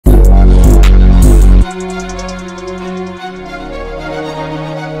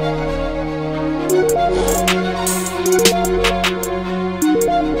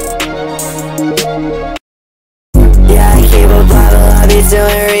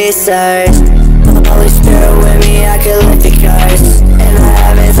research. Holy Spirit with me, I could lift the curse. In the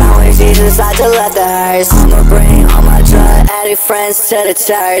heavens, I'm with Jesus, I just left the hearse. I'ma bring all my drug addict friends to the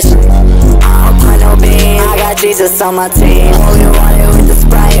church. I don't play no bean, I got Jesus on my team. Holy water with the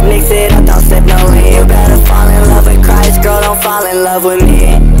Sprite, mix it up, don't sip no lean. You better fall in love with Christ, girl, don't fall in love with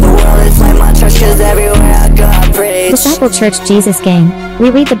me. The world is like my church, cause everywhere I go I preach. Disciple Church Jesus Gang.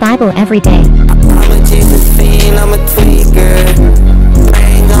 We read the Bible every day. I'm a Jesus fiend, I'm a tweaker.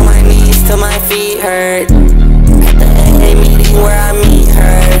 Praying on my knees till my feet hurt. At the AA meeting where I meet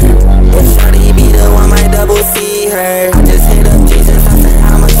her. If shawty be the one, my double see her. I just hit up Jesus, I said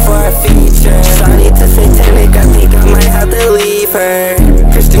how much for a feature. Shawty to satanic, I think I might have to leave her.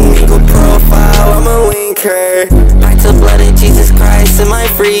 Christian legal profile, I'ma wink her. Bites of blood of Jesus Christ in my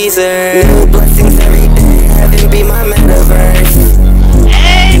freezer. New blessings every day, heaven be my metaverse.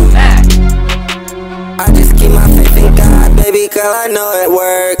 I just keep my faith in God, baby girl, I know it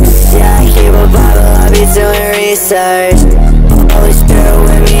works. Yeah, I keep a Bible, I be doing research. Holy Spirit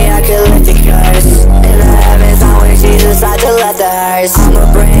with me, I could lift the curse. In the heavens, I'm with Jesus, I just left the hearse. I'ma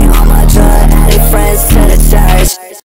bring